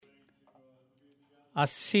Ha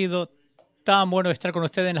sido tan bueno estar con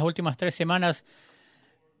ustedes en las últimas 3 semanas.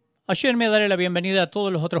 Ayúdenme a darle la bienvenida a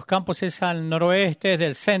todos los otros campuses, al noroeste,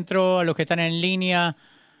 del centro, a los que están en línea.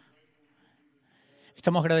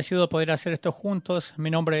 Estamos agradecidos de poder hacer esto juntos. Mi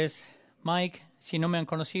nombre es Mike. Si no me han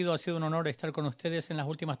conocido, ha sido un honor estar con ustedes en las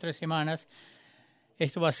últimas 3 semanas.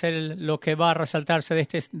 Esto va a ser lo que va a resaltarse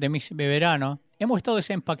de mi verano. Hemos estado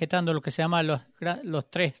desempaquetando lo que se llama los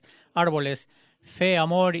 3 árboles: fe,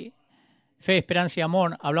 esperanza y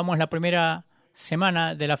amor. Hablamos la primera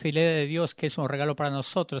semana de la fidelidad de Dios, que es un regalo para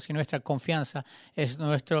nosotros, y nuestra confianza es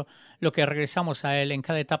lo que regresamos a Él en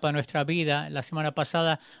cada etapa de nuestra vida. La semana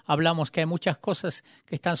pasada hablamos que hay muchas cosas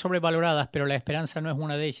que están sobrevaloradas, pero la esperanza no es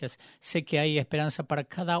una de ellas. Sé que hay esperanza para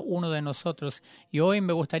cada uno de nosotros, y hoy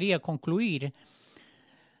me gustaría concluir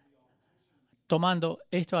tomando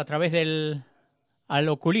esto a través al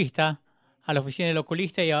oculista, a la oficina del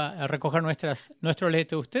oculista, y a recoger nuestros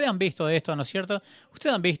lentes. Ustedes han visto esto, ¿no es cierto?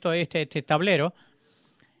 Ustedes han visto este tablero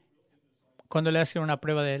cuando le hacen una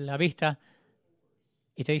prueba de la vista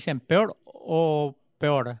y te dicen peor o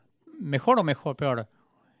peor, mejor o mejor, peor.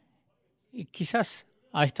 Y quizás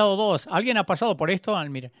ha estado 2. ¿Alguien ha pasado por esto?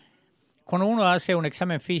 Mire, cuando uno hace un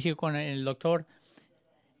examen físico con el doctor,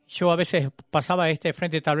 yo a veces pasaba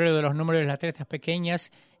frente al tablero de los números de las letras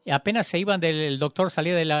pequeñas, y apenas se iban el doctor,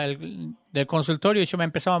 salía del consultorio, y yo me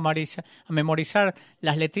empezaba a memorizar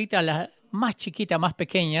las letritas, las más chiquitas, más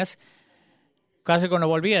pequeñas. Casi cuando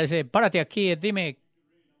volvía, decía, párate aquí, dime,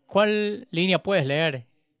 ¿cuál línea puedes leer?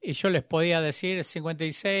 Y yo les podía decir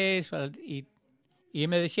 56, y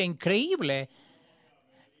me decía, increíble,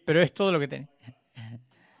 pero es todo lo que tenía.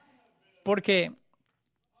 Porque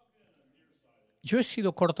yo he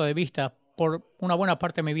sido corto de vista por una buena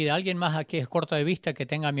parte de mi vida. ¿Alguien más aquí es corto de vista que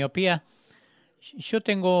tenga miopía? Yo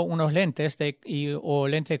tengo unos lentes o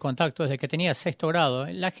lentes de contacto desde que tenía 6º grado.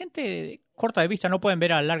 La gente corta de vista no pueden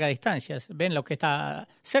ver a larga distancia, ven lo que está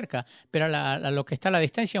cerca, pero a lo que está a la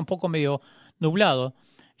distancia un poco medio nublado.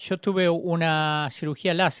 Yo tuve una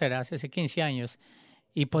cirugía láser hace 15 años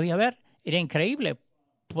y podía ver, era increíble.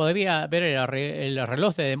 Podía ver el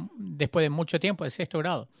reloj después de mucho tiempo, de 6º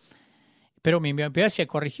grado. Pero mi miopía se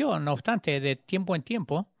corrigió, no obstante, de tiempo en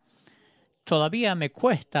tiempo. Todavía me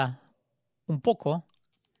cuesta un poco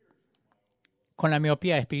con la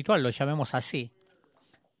miopía espiritual, lo llamemos así.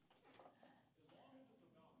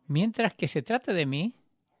 Mientras que se trata de mí,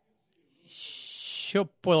 yo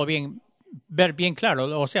puedo ver bien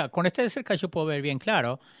claro. O sea, con este de cerca yo puedo ver bien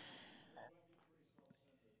claro.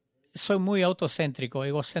 Soy muy autocéntrico,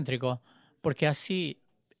 egocéntrico, porque así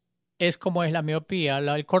es como es la miopía,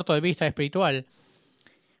 el corto de vista espiritual.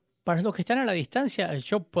 Para los que están a la distancia,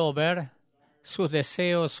 yo puedo ver sus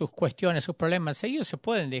deseos, sus cuestiones, sus problemas. Ellos se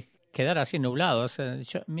pueden quedar así nublados.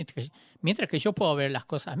 Mientras que yo puedo ver las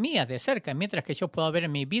cosas mías de cerca, mientras que yo puedo ver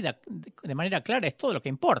mi vida de manera clara, es todo lo que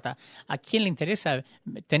importa. ¿A quién le interesa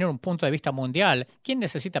tener un punto de vista mundial? ¿Quién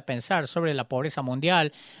necesita pensar sobre la pobreza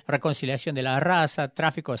mundial, reconciliación de la raza,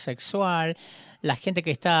 tráfico sexual? La gente que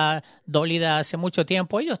está dolida hace mucho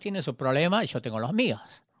tiempo, ellos tienen su problema y yo tengo los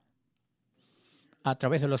míos. A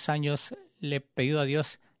través de los años le he pedido a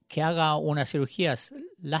Dios que haga unas cirugías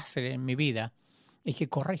láser en mi vida y que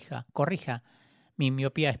corrija mi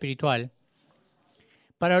miopía espiritual.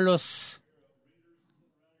 Para los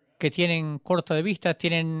que tienen corto de vista,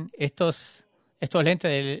 tienen estos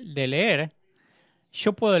lentes de leer.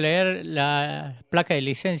 Yo puedo leer la placa de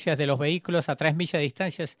licencias de los vehículos a 3 millas de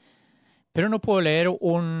distancias, pero no puedo leer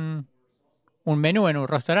un menú en un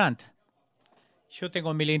restaurante. Yo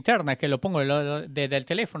tengo mi linterna, que lo pongo desde el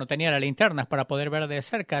teléfono. Tenía las linternas para poder ver de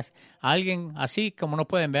cerca. A alguien así, como no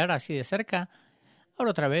pueden ver así de cerca.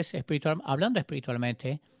 Ahora otra vez, hablando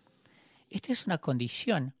espiritualmente, esta es una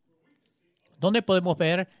condición donde podemos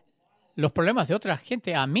ver los problemas de otra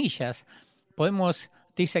gente a millas. Podemos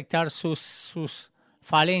disectar sus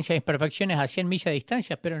falencias e imperfecciones a 100 millas de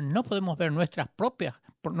distancia, pero no podemos ver nuestros propios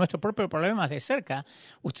problemas de cerca.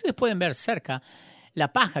 Ustedes pueden ver cerca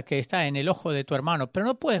la paja que está en el ojo de tu hermano, pero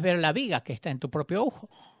no puedes ver la viga que está en tu propio ojo.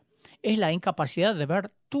 Es la incapacidad de ver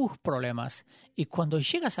tus problemas. Y cuando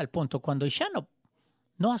llegas al punto, cuando ya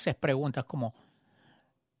no haces preguntas como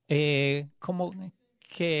que,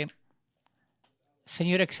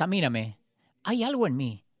 Señor, examíname, ¿hay algo en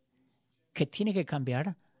mí que tiene que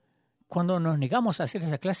cambiar? Cuando nos negamos a hacer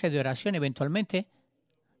esa clase de oración, eventualmente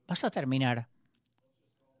vas a terminar.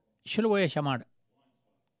 Yo lo voy a llamar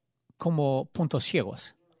como puntos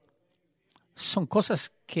ciegos. Son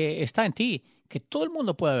cosas que están en ti, que todo el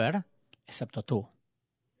mundo puede ver, excepto tú.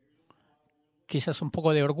 Quizás un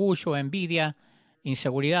poco de orgullo, envidia,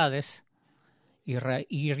 inseguridades,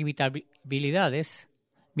 irritabilidades.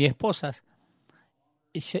 Mi esposa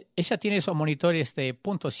ella tiene esos monitores de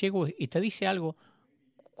puntos ciegos y te dice algo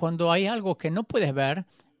cuando hay algo que no puedes ver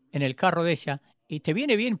en el carro de ella, y te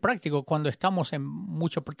viene bien práctico cuando estamos en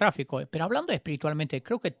mucho tráfico. Pero hablando espiritualmente,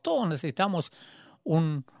 creo que todos necesitamos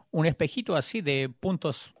un espejito así de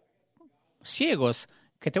puntos ciegos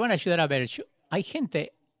que te van a ayudar a ver. Hay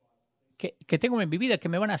gente que tengo en mi vida que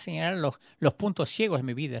me van a señalar los puntos ciegos en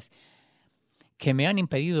mi vida, que me han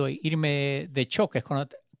impedido irme de choques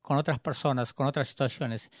con otras personas, con otras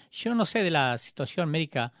situaciones. Yo no sé de la situación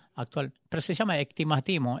médica actual, pero se llama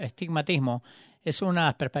estigmatismo. Es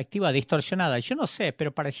una perspectiva distorsionada. Yo no sé,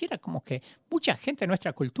 pero pareciera como que mucha gente en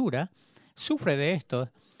nuestra cultura sufre de esto.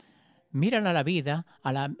 Miran a la vida,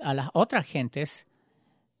 a las otras gentes,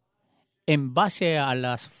 en base a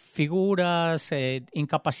las figuras,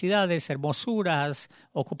 incapacidades, hermosuras,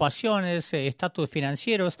 ocupaciones, estatus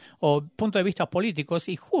financieros o puntos de vista políticos,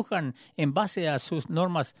 y juzgan en base a sus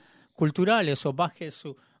normas culturales o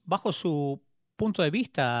bajo su punto de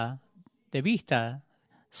vista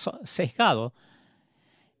sesgado,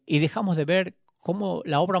 y dejamos de ver cómo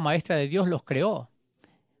la obra maestra de Dios los creó.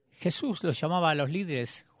 Jesús los llamaba a los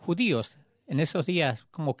líderes judíos en esos días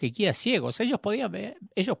como que guías ciegos. Ellos podían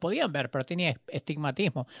ver, pero tenía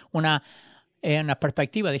estigmatismo, una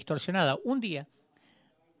perspectiva distorsionada. Un día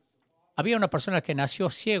había una persona que nació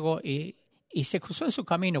ciego y se cruzó en su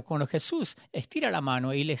camino. Cuando Jesús estira la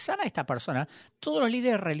mano y le sana a esta persona, todos los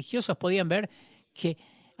líderes religiosos podían ver que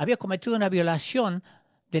había cometido una violación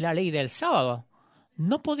de la ley del sábado.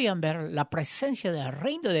 No podían ver la presencia del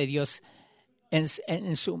reino de Dios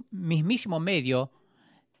en su mismísimo medio,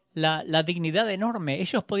 la dignidad enorme.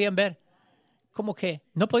 Ellos podían ver como que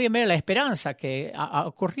no podían ver la esperanza que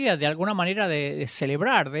ocurría de alguna manera de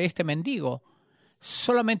celebrar de este mendigo.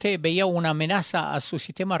 Solamente veía una amenaza a su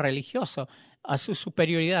sistema religioso, a su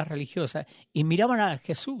superioridad religiosa, y miraban a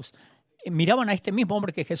Jesús, miraban a este mismo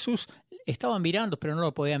hombre que Jesús estaba mirando, pero no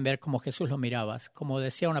lo podían ver como Jesús lo miraba, como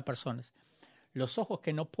decía una persona. Los ojos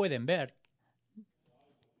que no pueden ver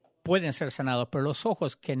pueden ser sanados, pero los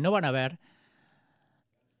ojos que no van a ver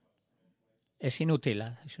es inútil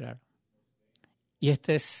ayudar. Y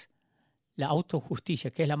esta es la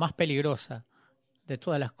autojusticia, que es la más peligrosa de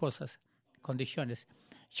todas las condiciones.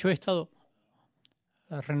 Yo he estado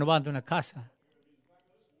renovando una casa,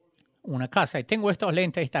 y tengo estos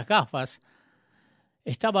lentes, estas gafas.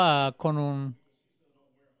 Estaba con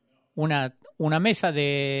una mesa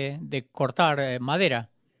de cortar madera.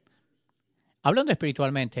 Hablando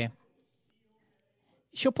espiritualmente,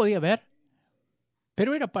 yo podía ver,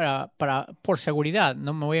 pero era por seguridad,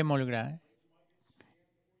 no me voy a involucrar.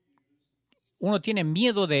 Uno tiene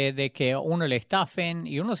miedo de que a uno le estafen,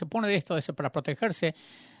 y uno se pone de esto para protegerse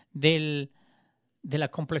de la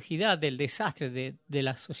complejidad, del desastre de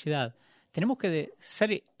la sociedad. Tenemos que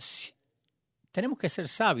ser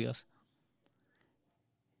sabios,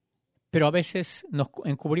 pero a veces nos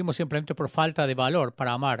encubrimos simplemente por falta de valor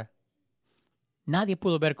para amar. Nadie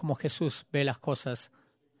pudo ver cómo Jesús ve las cosas,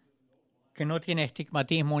 que no tiene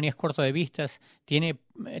estigmatismo ni es corto de vistas, tiene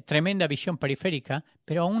tremenda visión periférica,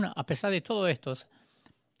 pero aún a pesar de todo esto,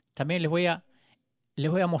 también les voy a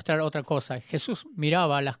mostrar otra cosa. Jesús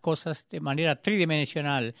miraba las cosas de manera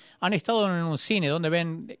tridimensional. Han estado en un cine donde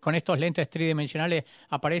ven con estos lentes tridimensionales,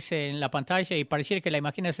 aparece en la pantalla y pareciera que la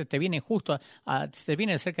imaginación te viene te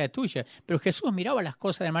viene cerca de tuya. Pero Jesús miraba las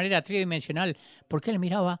cosas de manera tridimensional porque Él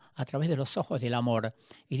miraba a través de los ojos del amor.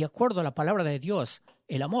 Y de acuerdo a la palabra de Dios,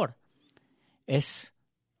 el amor es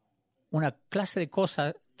una clase de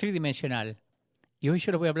cosa tridimensional. Y hoy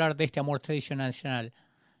yo les voy a hablar de este amor tridimensional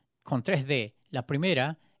con 3D. La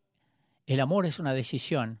primera, el amor es una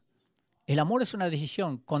decisión. El amor es una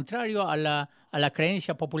decisión, contrario a la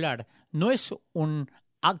creencia popular. No es un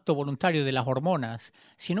acto voluntario de las hormonas,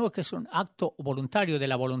 sino que es un acto voluntario de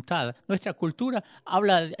la voluntad. Nuestra cultura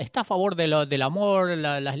está a favor del amor,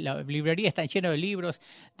 la librería está llena de libros,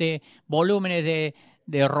 de volúmenes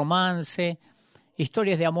de romance,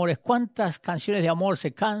 historias de amores. ¿Cuántas canciones de amor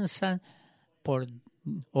se cansan por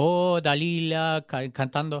Dalila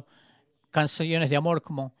cantando canciones de amor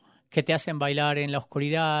como que te hacen bailar en la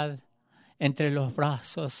oscuridad, entre los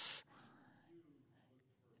brazos,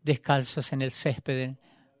 descalzos en el césped?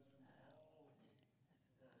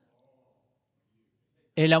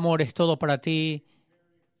 El amor es todo para ti.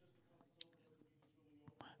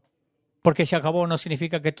 Porque se acabó no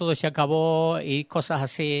significa que todo se acabó y cosas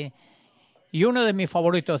así. Y uno de mis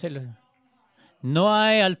favoritos, no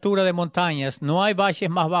hay altura de montañas, no hay valles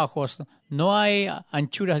más bajos, no hay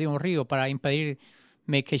anchuras de un río para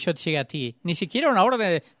impedirme que yo llegue a ti. Ni siquiera una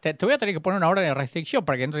orden te voy a tener que poner una orden de restricción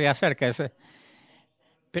para que no te acerques.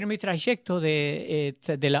 Pero mi trayecto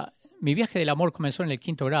mi viaje del amor comenzó en el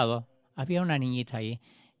 5º grado. Había una niñita ahí.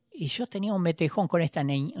 Y yo tenía un metejón con esta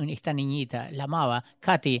niñita. La amaba,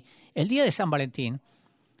 Katy. El día de San Valentín,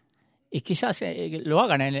 y quizás lo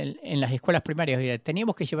hagan en las escuelas primarias,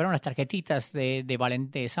 teníamos que llevar unas tarjetitas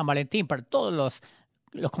de San Valentín para todos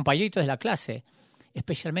los compañeritos de la clase,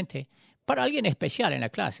 especialmente para alguien especial en la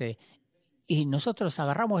clase. Y nosotros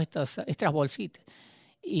agarramos estas bolsitas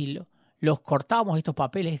y los cortábamos, estos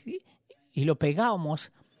papeles, y lo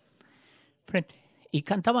pegábamos frente. Y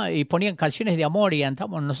cantaban y ponían canciones de amor y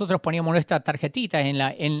nosotros poníamos nuestras tarjetitas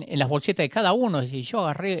en las bolsitas de cada uno. Y yo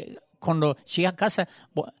agarré, cuando llegué a casa,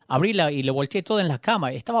 abrí y lo volteé todo en la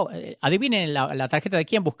cama. Adivinen la tarjeta de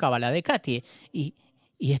quién buscaba, la de Katy. Y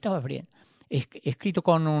estaba bien, escrito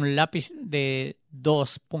con un lápiz de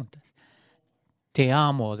 2 puntas. Te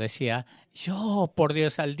amo, decía. Yo, por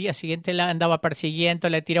Dios, al día siguiente la andaba persiguiendo,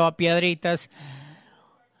 le tiraba piedritas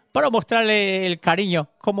para mostrarle el cariño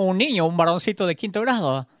como un niño, un varoncito de 5º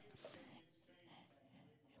grado.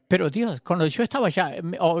 Pero Dios, cuando yo estaba ya,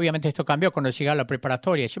 obviamente esto cambió cuando llegué a la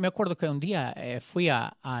preparatoria. Yo me acuerdo que un día fui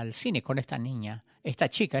al cine con esta niña, esta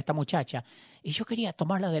chica, esta muchacha, y yo quería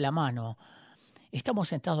tomarla de la mano. Estamos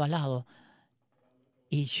sentados al lado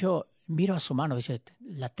y yo miro a su mano y dice,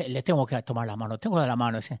 le tengo que tomar la mano, tengo de la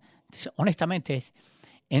mano. Honestamente,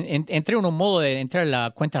 entré en un modo de entrar en la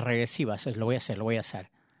cuenta regresiva. Lo voy a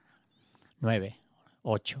hacer. 9,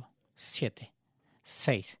 8, 7,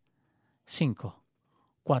 6, 5,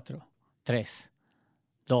 4, 3,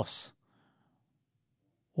 2,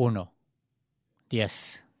 1,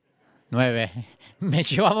 10, 9. Me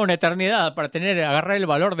llevaba una eternidad para agarrar el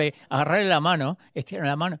valor de agarrarle la mano, estirar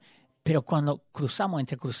la mano. Pero cuando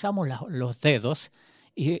entrecruzamos los dedos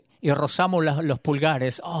y rozamos los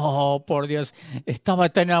pulgares, oh, por Dios, estaba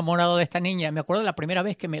tan enamorado de esta niña. Me acuerdo la primera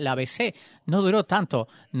vez que la besé, no duró tanto,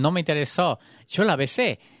 no me interesó. Yo la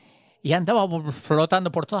besé y andaba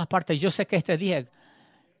flotando por todas partes. Yo sé que este día,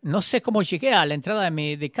 no sé cómo llegué a la entrada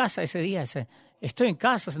de casa ese día. Estoy en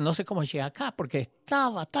casa, no sé cómo llegué acá porque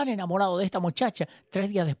estaba tan enamorado de esta muchacha. 3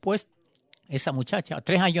 días después, esa muchacha,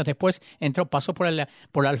 3 años después, pasó por la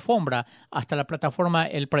alfombra hasta la plataforma.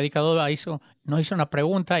 El predicador nos hizo una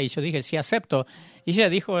pregunta y yo dije, sí, acepto. Y ella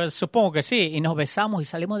dijo, supongo que sí. Y nos besamos y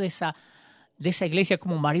salimos de esa iglesia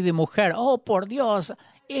como marido y mujer. Oh, por Dios,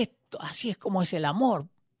 así es como es el amor.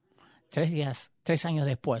 3 años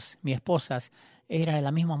después, mi esposa era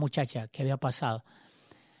la misma muchacha que había pasado.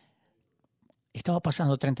 Estaba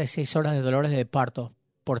pasando 36 horas de dolores de parto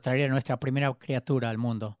por traer a nuestra primera criatura al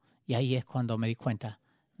mundo. Y ahí es cuando me di cuenta,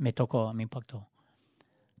 me tocó, me impactó.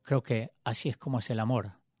 Creo que así es como es el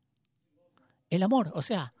amor. El amor, o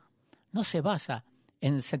sea, no se basa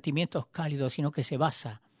en sentimientos cálidos, sino que se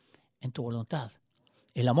basa en tu voluntad.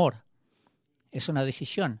 El amor es una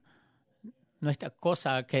decisión. No esta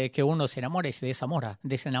cosa que uno se enamora y se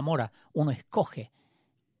desenamora. Uno escoge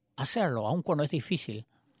hacerlo, aun cuando es difícil.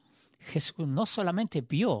 Jesús no solamente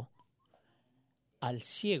vio al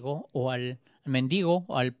ciego o al mendigo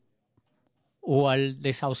o al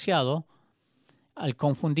desahuciado, al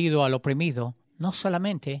confundido, al oprimido, no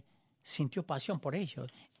solamente sintió pasión por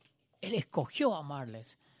ellos, Él escogió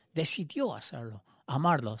amarles, decidió hacerlo,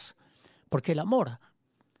 amarlos, porque el amor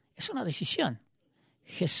es una decisión.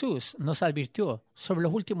 Jesús nos advirtió sobre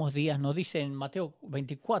los últimos días, nos dice en Mateo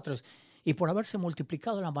 24, y por haberse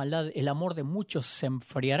multiplicado la maldad, el amor de muchos se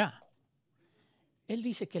enfriará. Él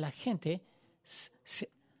dice que la gente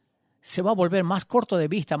se va a volver más corto de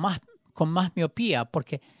vista, con más miopía,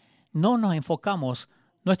 porque no nos enfocamos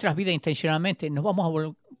nuestras vidas intencionalmente, nos vamos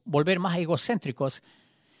a volver más egocéntricos.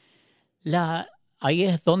 Ahí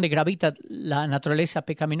es donde gravita la naturaleza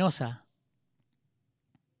pecaminosa.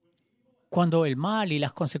 Cuando el mal y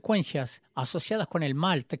las consecuencias asociadas con el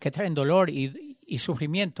mal que traen dolor y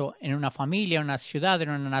sufrimiento en una familia, en una ciudad,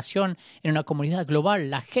 en una nación, en una comunidad global,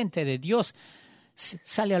 la gente de Dios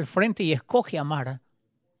sale al frente y escoge amar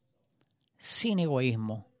sin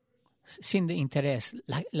egoísmo, sin interés.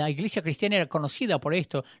 La iglesia cristiana era conocida por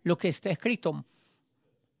esto. Lo que está escrito,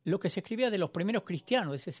 lo que se escribía de los primeros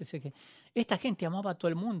cristianos, esta gente amaba a todo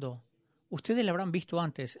el mundo. Ustedes la habrán visto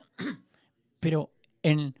antes, pero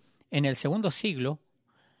en el 2º siglo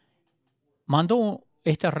mandó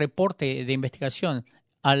este reporte de investigación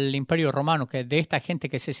al Imperio Romano de esta gente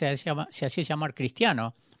que se hacía llamar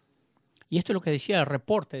cristiano. Y esto es lo que decía el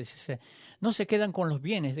reporte. Dice, no se quedan con los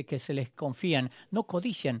bienes de que se les confían, no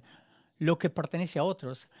codician lo que pertenece a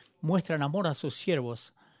otros, muestran amor a sus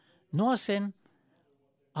siervos, no hacen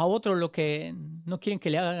a otros lo que no quieren que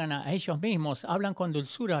le hagan a ellos mismos, hablan con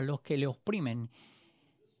dulzura a los que le oprimen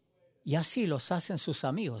y así los hacen sus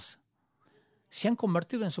amigos. Se han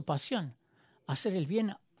convertido en su pasión, hacer el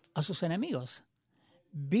bien a sus enemigos.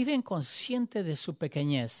 Viven conscientes de su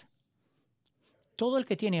pequeñez. Todo el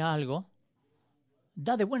que tiene algo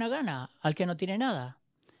da de buena gana al que no tiene nada.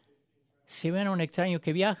 Si ven a un extraño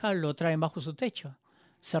que viaja, lo traen bajo su techo.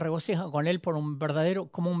 Se regocijan con él como un verdadero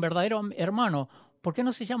hermano. ¿Por qué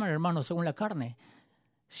no se llaman hermanos según la carne?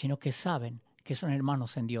 Sino que saben que son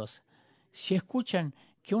hermanos en Dios. Si escuchan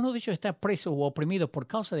que uno de ellos está preso u oprimido por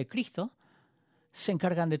causa de Cristo, se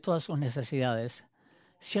encargan de todas sus necesidades.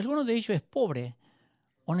 Si alguno de ellos es pobre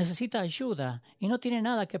o necesita ayuda y no tiene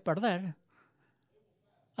nada que perder,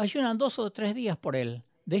 ayunan 2 o 3 días por él.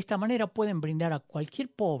 De esta manera pueden brindar a cualquier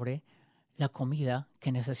pobre la comida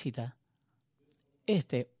que necesita.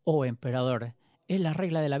 Oh emperador, es la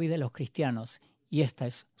regla de la vida de los cristianos y esta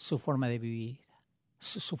es su forma de vivir,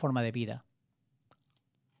 su forma de vida.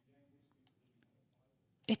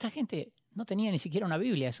 Esta gente no tenía ni siquiera una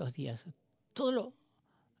Biblia esos días. Todo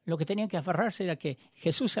lo que tenían que aferrarse era que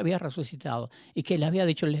Jesús había resucitado y que le había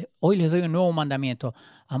dicho, hoy les doy un nuevo mandamiento,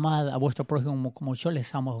 amad a vuestro prójimo como yo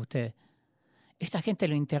les amo a ustedes. Esta gente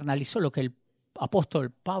lo internalizó, lo que el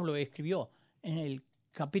apóstol Pablo escribió en el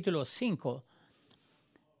capítulo 5,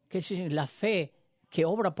 que es la fe que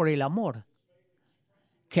obra por el amor,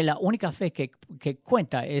 que la única fe que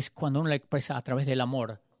cuenta es cuando uno la expresa a través del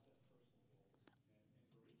amor.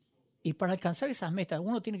 Y para alcanzar esas metas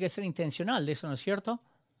uno tiene que ser intencional de eso, ¿no es cierto?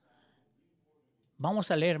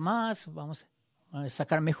 Vamos a leer más, vamos a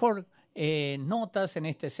sacar mejor notas en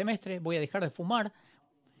este semestre, voy a dejar de fumar.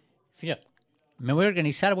 Me voy a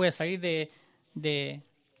organizar, voy a salir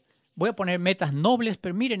voy a poner metas nobles,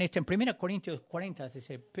 pero miren esto, en 1 Corintios 40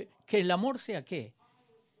 dice, que el amor sea ¿qué?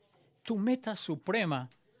 Tu meta suprema.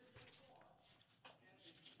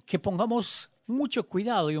 Que pongamos mucho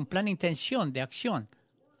cuidado y un plan de intención, de acción.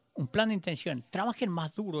 Un plan de intención. Trabajen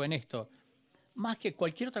más duro en esto. Más que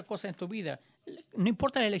cualquier otra cosa en tu vida. No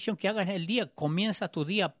importa la elección que hagas en el día, comienza tu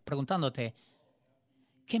día preguntándote,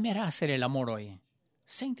 ¿qué me hará hacer el amor hoy?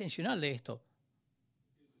 Sé intencional de esto.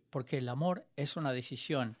 Porque el amor es una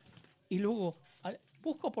decisión. Y luego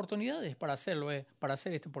busca oportunidades para hacerlo, para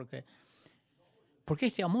hacer esto. Porque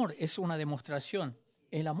este amor es una demostración.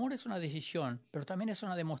 El amor es una decisión, pero también es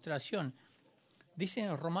una demostración. Dice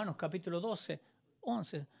en Romanos capítulo 12,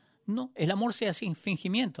 11, no, el amor sea sin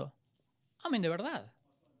fingimiento. Amen de verdad.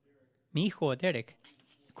 Mi hijo Derek,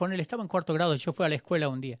 con él estaba en 4º grado, yo fui a la escuela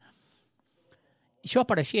un día. Yo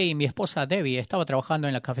aparecí y mi esposa Debbie estaba trabajando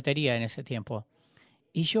en la cafetería en ese tiempo.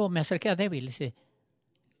 Y yo me acerqué a Debbie y le dije,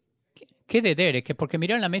 ¿qué de Derek? Porque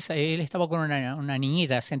miré en la mesa y él estaba con una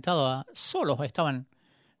niñita sentada, solos estaban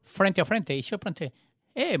frente a frente. Y yo pregunté,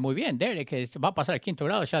 muy bien, Derek, que va a pasar al 5º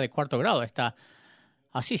grado, ya de 4º grado está.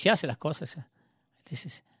 Así se hacen las cosas.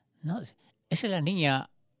 Dices, no, esa es la niña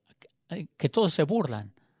que todos se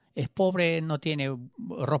burlan. Es pobre, no tiene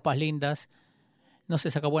ropas lindas, no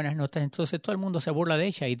se saca buenas notas, entonces todo el mundo se burla de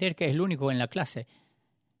ella y Derek es el único en la clase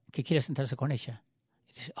que quiere sentarse con ella.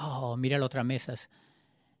 Y dice, mira las otras mesas,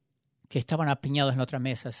 que estaban apiñados en otras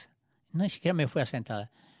mesas. No, ni siquiera me fui a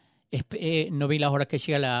sentar. No vi la hora que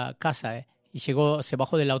llega a la casa y se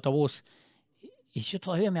bajó del autobús. Y yo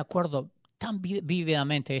todavía me acuerdo tan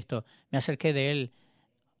vívidamente esto. Me acerqué de él,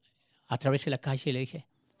 atravesé la calle y le dije,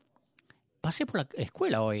 pasé por la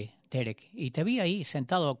escuela hoy, Derek, y te vi ahí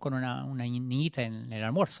sentado con una niñita en el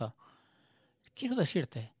almuerzo. Quiero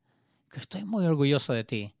decirte que estoy muy orgulloso de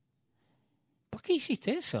ti. ¿Por qué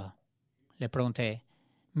hiciste eso? Le pregunté.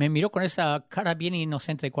 Me miró con esa cara bien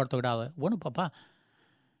inocente de 4º grado. Bueno, papá,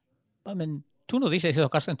 ¿tú no dices esos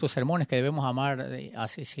casos en tus sermones que debemos amar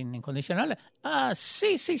así sin incondicional?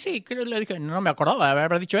 Sí. Creo, le dije, no me acordaba de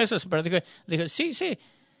haber dicho eso, pero dije, sí.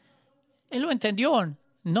 Él lo entendió,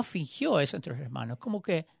 no fingió eso entre los hermanos, como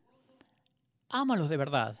que ámalos de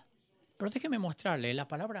verdad. Pero déjeme mostrarle, la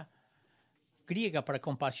palabra griega para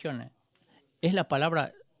compasión es la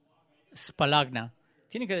palabra spalagna.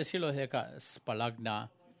 Tiene que decirlo desde acá, spalagna.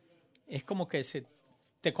 Es como que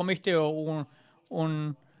te comiste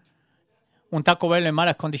un Taco Bell en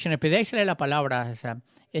malas condiciones, pero ahí sale la palabra. O sea,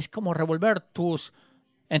 es como revolver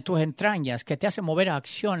en tus entrañas, que te hace mover a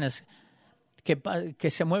acciones, que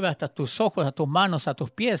se mueve hasta tus ojos, a tus manos, a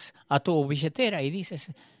tus pies, a tu billetera, y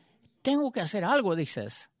dices, tengo que hacer algo,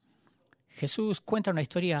 dices. Jesús cuenta una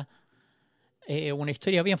historia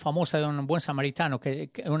bien famosa de un buen samaritano,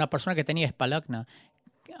 que una persona que tenía espalagna,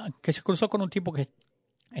 que se cruzó con un tipo que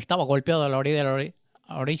estaba golpeado a la orilla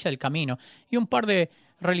del camino, y un par de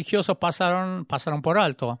religiosos pasaron por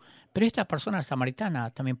alto. Pero esta persona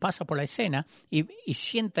samaritana también pasa por la escena y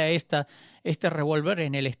siente este revolver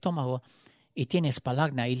en el estómago y tiene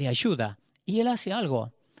espalagna y le ayuda. Y él hace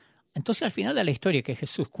algo. Entonces, al final de la historia que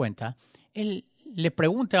Jesús cuenta, él le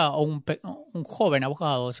pregunta a un joven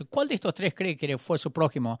abogado, ¿cuál de estos tres cree que fue su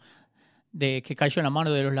prójimo de que cayó en la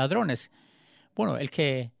mano de los ladrones? Bueno, el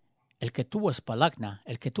que tuvo espalagna,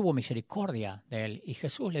 el que tuvo misericordia de él. Y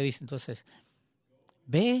Jesús le dice entonces,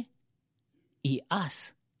 ve y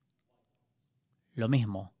haz lo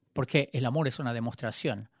mismo, porque el amor es una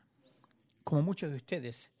demostración. Como muchos de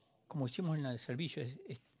ustedes, como hicimos en el servicio,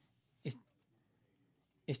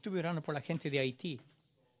 estuve orando por la gente de Haití.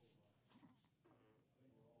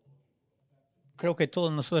 Creo que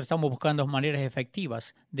todos nosotros estamos buscando maneras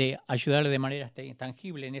efectivas de ayudarle de manera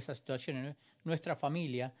tangible en esa situación. Nuestra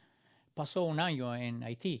familia pasó un año en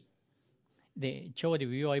Haití. Jody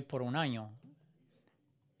vivió ahí por un año.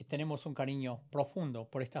 Tenemos un cariño profundo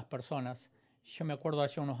por estas personas. Yo me acuerdo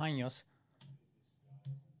hace unos años,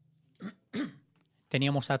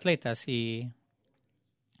 teníamos atletas y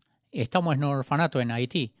estamos en un orfanato en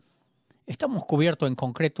Haití. Estamos cubiertos en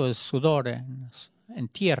concreto de sudor, en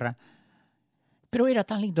tierra. Pero era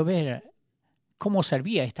tan lindo ver cómo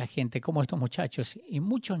servía esta gente, cómo estos muchachos y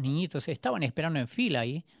muchos niñitos estaban esperando en fila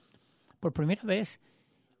ahí por primera vez.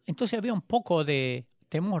 Entonces había un poco de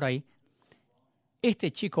temor ahí.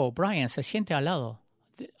 Este chico, Brian, se siente al lado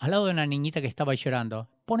de una niñita que estaba llorando.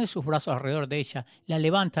 Pone sus brazos alrededor de ella, la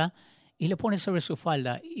levanta y le pone sobre su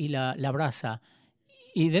falda y la abraza.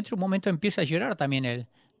 Y dentro de un momento empieza a llorar también él.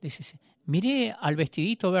 Dice, miré al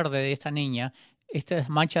vestidito verde de esta niña, esta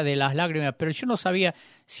mancha de las lágrimas, pero yo no sabía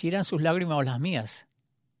si eran sus lágrimas o las mías.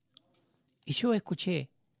 Y yo escuché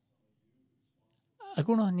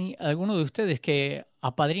algunos de ustedes que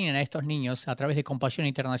apadrinan a estos niños a través de Compasión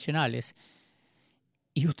Internacionales,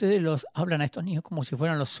 y ustedes los hablan a estos niños como si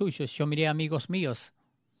fueran los suyos. Yo miré amigos míos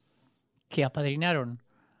que apadrinaron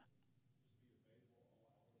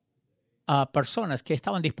a personas que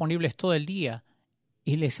estaban disponibles todo el día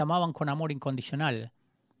y les amaban con amor incondicional.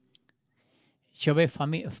 Yo veo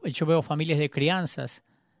familias de crianzas,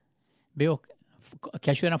 veo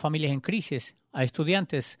que ayudan a familias en crisis, a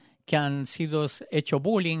estudiantes que han sido hecho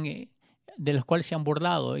bullying, de los cuales se han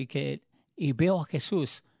burlado, y veo a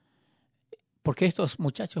Jesús, porque estos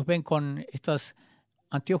muchachos ven con estos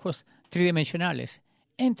anteojos tridimensionales.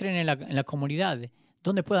 Entren en la comunidad,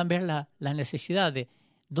 donde puedan ver la necesidad,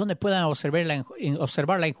 donde puedan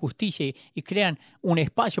observar la injusticia y crean un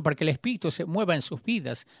espacio para que el Espíritu se mueva en sus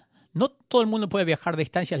vidas. No todo el mundo puede viajar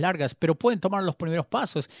distancias largas, pero pueden tomar los primeros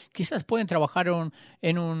pasos. Quizás pueden trabajar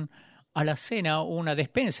en alacena o una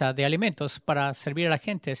despensa de alimentos para servir a la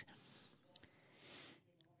gente.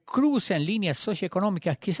 Crucen líneas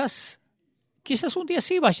socioeconómicas. Quizás un día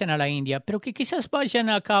sí vayan a la India, pero que quizás vayan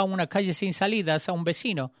acá a una calle sin salidas, a un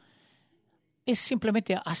vecino. Es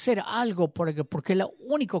simplemente hacer algo porque lo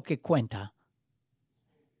único que cuenta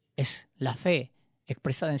es la fe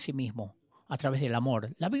expresada en sí mismo a través del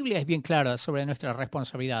amor. La Biblia es bien clara sobre nuestra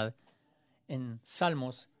responsabilidad. En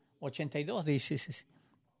Salmos 82 dice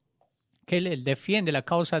que Él defiende la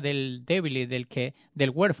causa del débil y del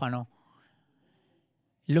huérfano.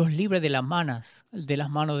 Los libre de las manos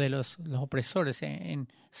de los opresores. En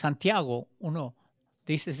Santiago 1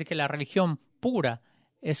 dice que la religión pura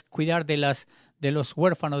es cuidar de los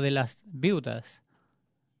huérfanos, de las viudas,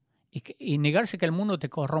 y negarse que el mundo te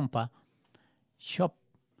corrompa.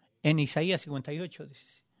 En Isaías 58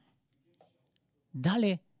 dice,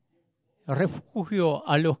 dale refugio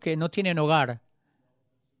a los que no tienen hogar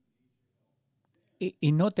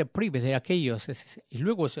y no te prives de aquellos. Y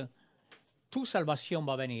luego tu salvación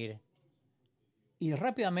va a venir y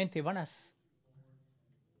rápidamente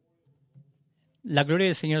la gloria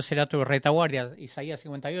del Señor será tu retaguardia. Isaías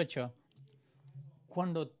 58.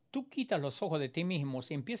 Cuando tú quitas los ojos de ti mismo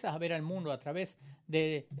y empiezas a ver al mundo a través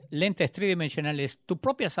de lentes tridimensionales, tu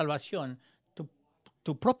propia salvación,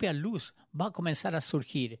 tu propia luz va a comenzar a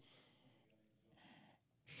surgir.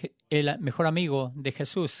 El mejor amigo de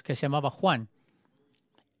Jesús, que se llamaba Juan,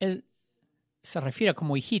 él se refiere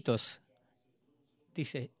como hijitos.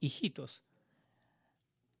 Dice, hijitos,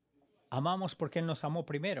 amamos porque Él nos amó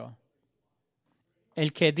primero.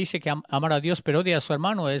 El que dice que amar a Dios pero odia a su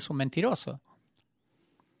hermano es un mentiroso.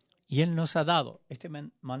 Y Él nos ha dado este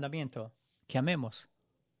mandamiento, que amemos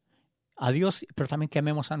a Dios, pero también que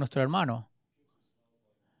amemos a nuestro hermano.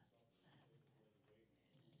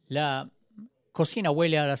 La cocina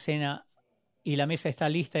huele a la cena y la mesa está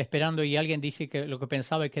lista esperando, y alguien dice que lo que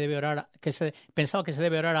pensaba es que debe orar, pensaba que se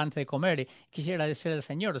debe orar antes de comer. Quisiera decirle al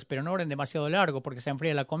Señor, pero no oren demasiado largo porque se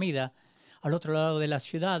enfría la comida. Al otro lado de la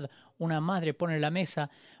ciudad, una madre pone la mesa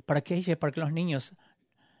para que los niños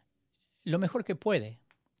lo mejor que puede.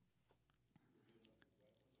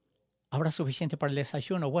 ¿Habrá suficiente para el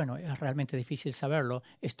desayuno? Bueno, es realmente difícil saberlo.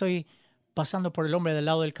 Estoy pasando por el hombre del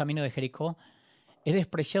lado del camino de Jericó He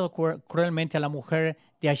despreciado cruelmente a la mujer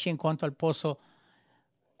de allí en cuanto al pozo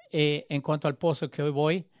que hoy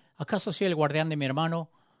voy. ¿Acaso soy el guardián de mi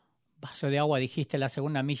hermano? Vaso de agua, dijiste, la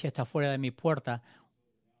segunda milla está fuera de mi puerta.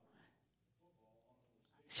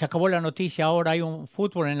 Se acabó la noticia, ahora hay un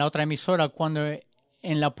fútbol en la otra emisora cuando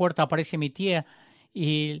en la puerta aparece mi tía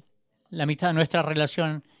y la mitad de nuestra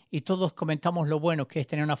relación y todos comentamos lo bueno que es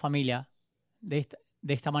tener una familia de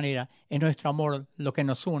esta manera. Es nuestro amor lo que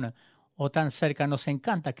nos une o tan cerca, nos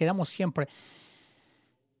encanta. Quedamos siempre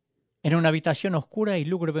en una habitación oscura y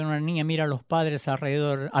lúgubre. Una niña mira a los padres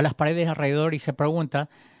alrededor, a las paredes alrededor y se pregunta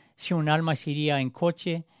si un alma se iría en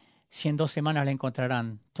coche, si en 2 semanas la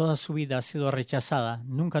encontrarán. Toda su vida ha sido rechazada.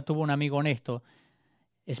 Nunca tuvo un amigo honesto.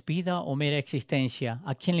 ¿Es vida o mera existencia?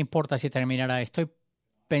 ¿A quién le importa si terminará? Estoy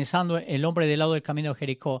pensando en el hombre del lado del camino de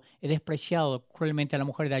Jericó. He despreciado cruelmente a la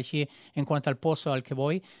mujer de allí en cuanto al pozo al que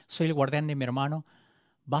voy. Soy el guardián de mi hermano.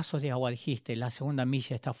 Vasos de agua, dijiste. La segunda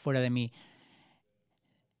milla está fuera de mí.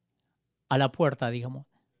 A la puerta, digamos.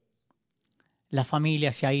 La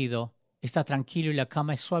familia se ha ido. Está tranquilo y la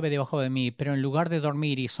cama es suave debajo de mí, pero en lugar de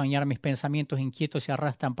dormir y soñar, mis pensamientos inquietos se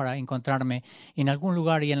arrastran para encontrarme. En algún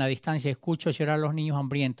lugar y en la distancia escucho llorar a los niños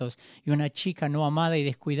hambrientos y una chica no amada y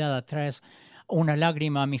descuidada trae una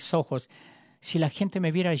lágrima a mis ojos. Si la gente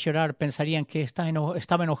me viera llorar, pensarían que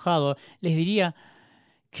estaba enojado. Les diría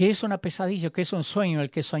que es una pesadilla, que es un sueño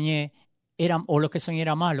el que soñé o lo que soñé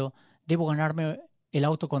era malo. Debo ganarme el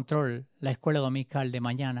autocontrol, la escuela dominical de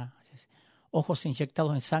mañana. Ojos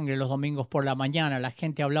inyectados en sangre los domingos por la mañana. La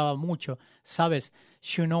gente hablaba mucho. ¿Sabes?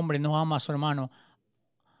 Si un hombre no ama a su hermano,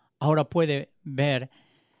 ahora puede ver.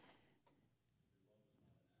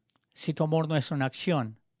 Si tu amor no es una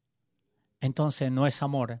acción, entonces no es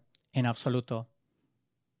amor en absoluto.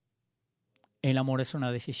 El amor es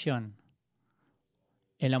una decisión.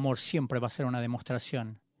 El amor siempre va a ser una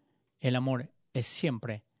demostración. El amor es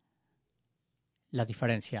siempre la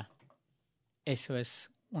diferencia. Eso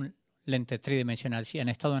es un lente tridimensional. Si han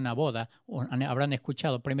estado en una boda, habrán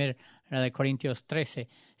escuchado 1 Corintios 13,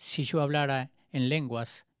 si yo hablara en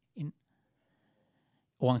lenguas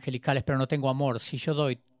o angelicales, pero no tengo amor, si yo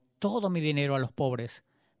doy todo mi dinero a los pobres,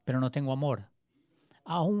 pero no tengo amor,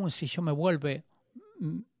 aun si yo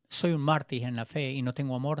soy un mártir en la fe y no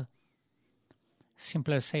tengo amor,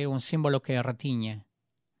 simple soy un símbolo que retiñe.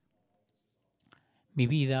 Mi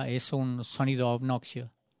vida es un sonido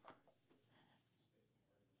obnoxio.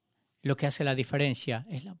 Lo que hace la diferencia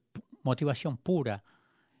es la motivación pura,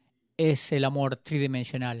 es el amor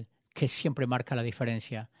tridimensional que siempre marca la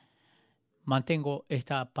diferencia. Mantengo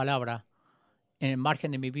esta palabra en el margen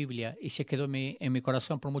de mi Biblia y se quedó en mi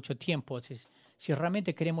corazón por mucho tiempo. Si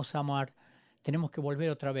realmente queremos amar, tenemos que volver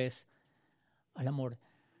otra vez al amor.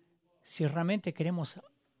 Si realmente queremos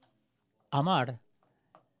amar,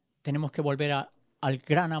 tenemos que volver al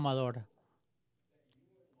gran amador.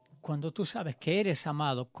 Cuando tú sabes que eres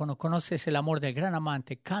amado, cuando conoces el amor del gran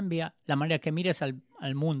amante, cambia la manera que mires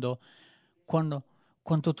al mundo. Cuando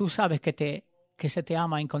tú sabes que se te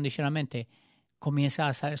ama incondicionalmente, comienza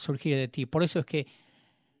a surgir de ti. Por eso es que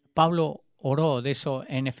Pablo oró de eso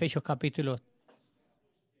en Efesios capítulo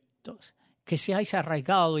 2. Que seáis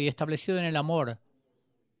arraigados y establecidos en el amor,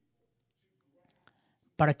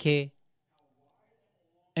 para que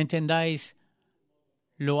entendáis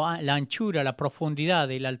la anchura, la profundidad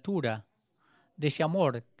y la altura de ese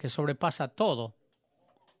amor que sobrepasa todo,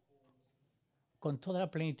 con toda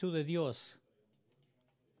la plenitud de Dios.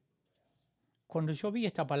 Cuando yo vi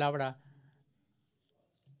esta palabra,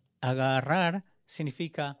 agarrar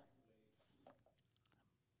significa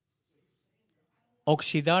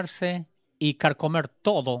oxidarse y carcomer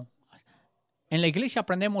todo. En la iglesia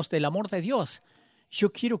aprendemos del amor de Dios.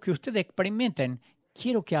 Yo quiero que ustedes experimenten,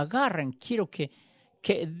 quiero que agarren, quiero que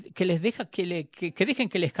les dejen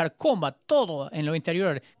que les carcoma todo en lo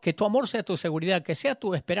interior, que tu amor sea tu seguridad, que sea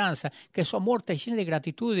tu esperanza, que su amor te llene de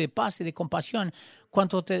gratitud, de paz y de compasión.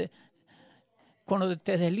 Cuando te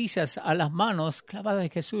deslizas a las manos clavadas de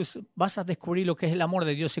Jesús, vas a descubrir lo que es el amor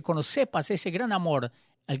de Dios. Y cuando sepas ese gran amor,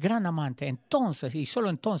 el gran amante, entonces y solo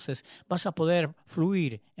entonces vas a poder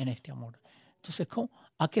fluir en este amor. Entonces,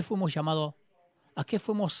 ¿a qué fuimos llamados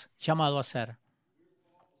a ser?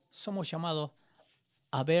 Somos llamados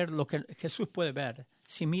a ver lo que Jesús puede ver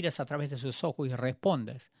si miras a través de sus ojos y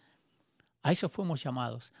respondes. A eso fuimos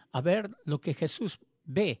llamados, a ver lo que Jesús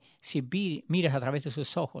ve si miras a través de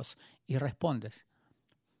sus ojos y respondes.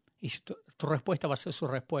 Y si tu respuesta va a ser su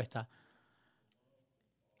respuesta.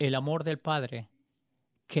 El amor del Padre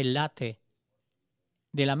que late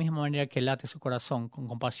de la misma manera que late su corazón con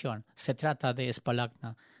compasión. Se trata de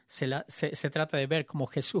espalagna. Se trata de ver cómo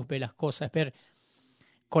Jesús ve las cosas, ver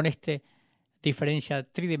con este diferencia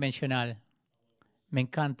tridimensional. Me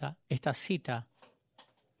encanta esta cita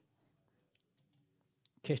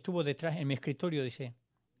que estuvo detrás en mi escritorio. Dice,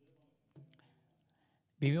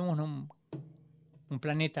 vivimos en un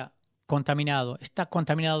planeta contaminado. Está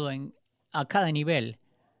contaminado a cada nivel.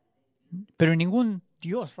 Pero ningún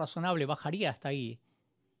Dios razonable bajaría hasta ahí.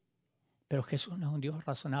 Pero Jesús no es un Dios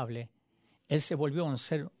razonable. Él se volvió un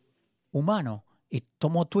ser humano y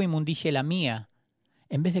tomó tu inmundicia y la mía.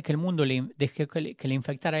 En vez de que el mundo que le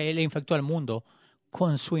infectara, Él le infectó al mundo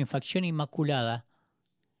con su infección inmaculada.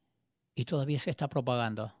 Y todavía se está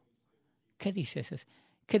propagando. ¿Qué dices?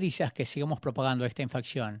 ¿Qué dices que sigamos propagando esta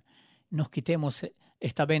infección? Nos quitemos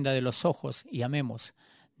esta venda de los ojos y amemos.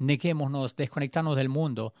 Neguémonos, desconectarnos del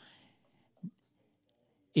mundo.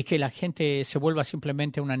 Y que la gente se vuelva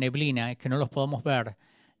simplemente una neblina, que no los podamos ver.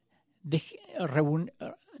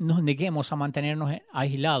 Nos neguemos a mantenernos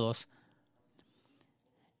aislados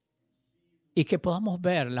y que podamos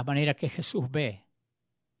ver la manera que Jesús ve.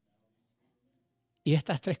 Y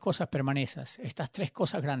estas tres cosas permanecen, estas tres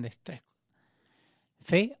cosas grandes,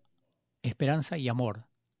 fe, esperanza y amor.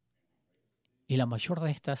 Y la mayor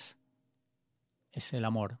de estas es el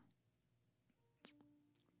amor.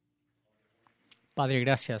 Padre,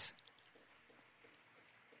 gracias.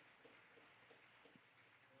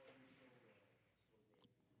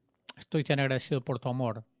 Estoy tan agradecido por tu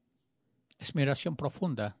amor. Es mi oración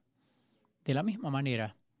profunda. De la misma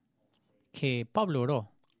manera que Pablo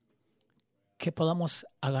oró, que podamos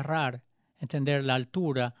agarrar, entender la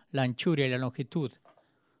altura, la anchura y la longitud,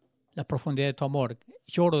 la profundidad de tu amor.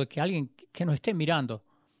 Yo oro de que alguien que nos esté mirando,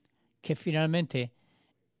 que finalmente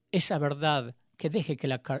esa verdad que deje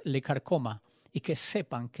que le carcoma y que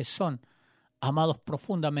sepan que son amados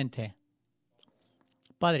profundamente.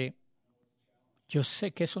 Padre, yo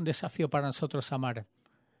sé que es un desafío para nosotros amar,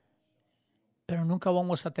 pero nunca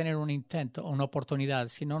vamos a tener un intento o una oportunidad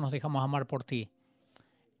si no nos dejamos amar por ti.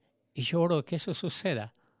 Y yo oro que eso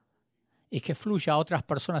suceda y que fluya a otras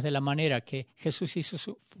personas de la manera que Jesús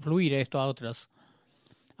hizo fluir esto a otros.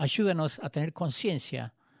 Ayúdanos a tener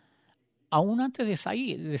conciencia, aún antes de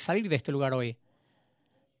salir de este lugar hoy,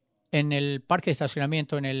 en el parque de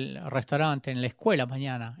estacionamiento, en el restaurante, en la escuela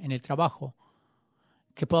mañana, en el trabajo,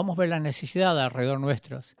 que podamos ver la necesidad alrededor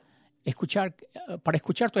nuestros, para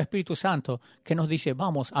escuchar tu Espíritu Santo que nos dice,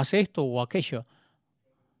 vamos, haz esto o aquello,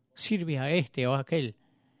 sirve a este o a aquel,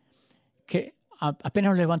 que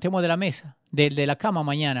apenas nos levantemos de la mesa, de la cama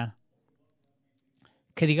mañana,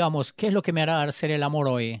 que digamos, ¿qué es lo que me hará hacer el amor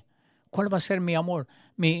hoy? ¿Cuál va a ser mi amor,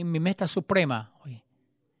 mi meta suprema hoy?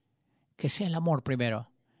 Que sea el amor primero.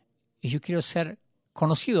 Y yo quiero ser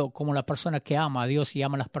conocido como la persona que ama a Dios y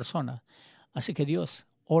ama a las personas. Así que Dios,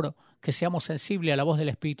 oro que seamos sensibles a la voz del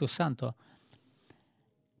Espíritu Santo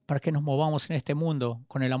para que nos movamos en este mundo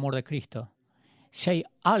con el amor de Cristo. Si hay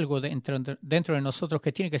algo dentro de nosotros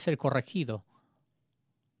que tiene que ser corregido,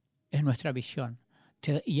 es nuestra visión.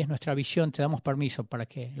 Y es nuestra visión, te damos permiso para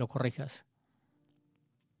que lo corrijas.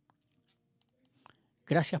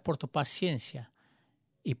 Gracias por tu paciencia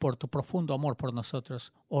y por tu profundo amor por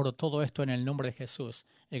nosotros. Oro todo esto en el nombre de Jesús,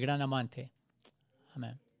 el gran amante.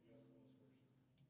 Amén.